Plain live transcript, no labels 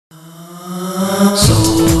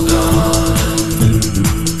Soul Garden.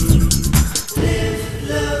 Live,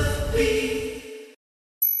 love, be.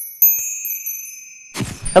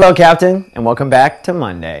 Hello, Captain, and welcome back to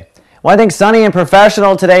Monday. Well, I think sunny and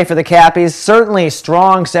professional today for the Cappies. Certainly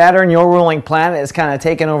strong Saturn, your ruling planet, is kind of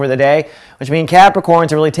taking over the day, which means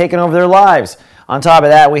Capricorns are really taking over their lives. On top of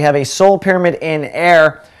that, we have a soul pyramid in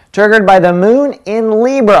air, triggered by the moon in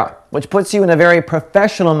Libra, which puts you in a very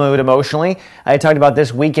professional mood emotionally. I talked about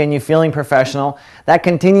this weekend, you feeling professional. That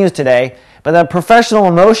continues today, but the professional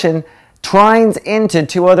emotion trines into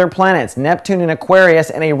two other planets, Neptune in Aquarius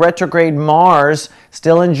and a retrograde Mars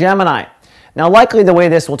still in Gemini. Now, likely the way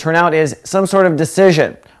this will turn out is some sort of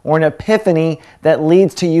decision or an epiphany that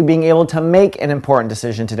leads to you being able to make an important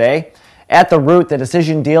decision today. At the root, the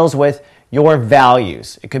decision deals with your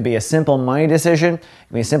values. It could be a simple money decision. It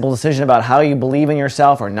could be a simple decision about how you believe in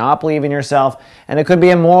yourself or not believe in yourself. And it could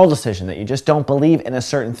be a moral decision that you just don't believe in a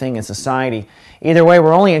certain thing in society. Either way,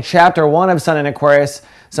 we're only in chapter 1 of Sun in Aquarius.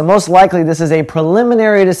 So most likely this is a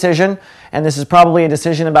preliminary decision, and this is probably a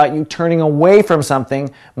decision about you turning away from something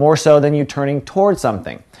more so than you turning towards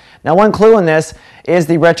something. Now, one clue in this is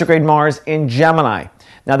the retrograde Mars in Gemini.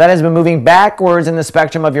 Now, that has been moving backwards in the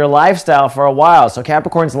spectrum of your lifestyle for a while. So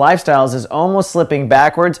Capricorn's lifestyles is almost slipping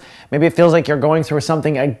backwards. Maybe it feels like you're going through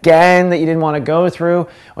something again that you didn't want to go through,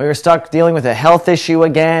 or you're stuck dealing with a health issue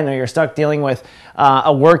again, or you're stuck dealing with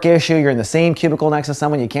a work issue. You're in the same cubicle next to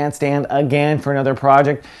someone you can't stand again for another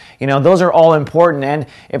project. You know, those are all important. And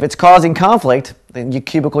if it's causing conflict, the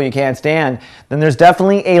cubicle you can't stand, then there's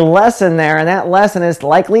definitely a lesson there. And that lesson is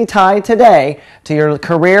likely tied today to your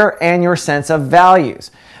career and your sense of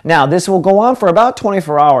values. Now, this will go on for about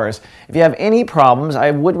 24 hours. If you have any problems,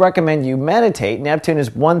 I would recommend you meditate. Neptune is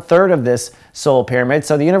 1/3 of this soul pyramid,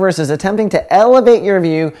 so the universe is attempting to elevate your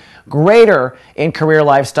view greater in career,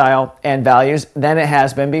 lifestyle, and values than it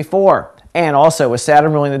has been before. And also, with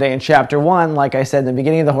Saturn ruling the day in chapter 1, like I said in the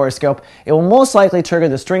beginning of the horoscope, it will most likely trigger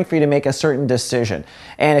the strength for you to make a certain decision.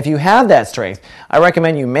 And if you have that strength, I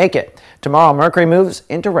recommend you make it. Tomorrow, Mercury moves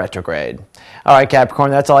into retrograde. All right,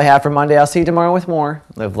 Capricorn, that's all I have for Monday. I'll see you tomorrow with more.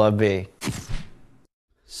 Live, love, be.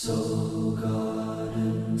 Soul Garden.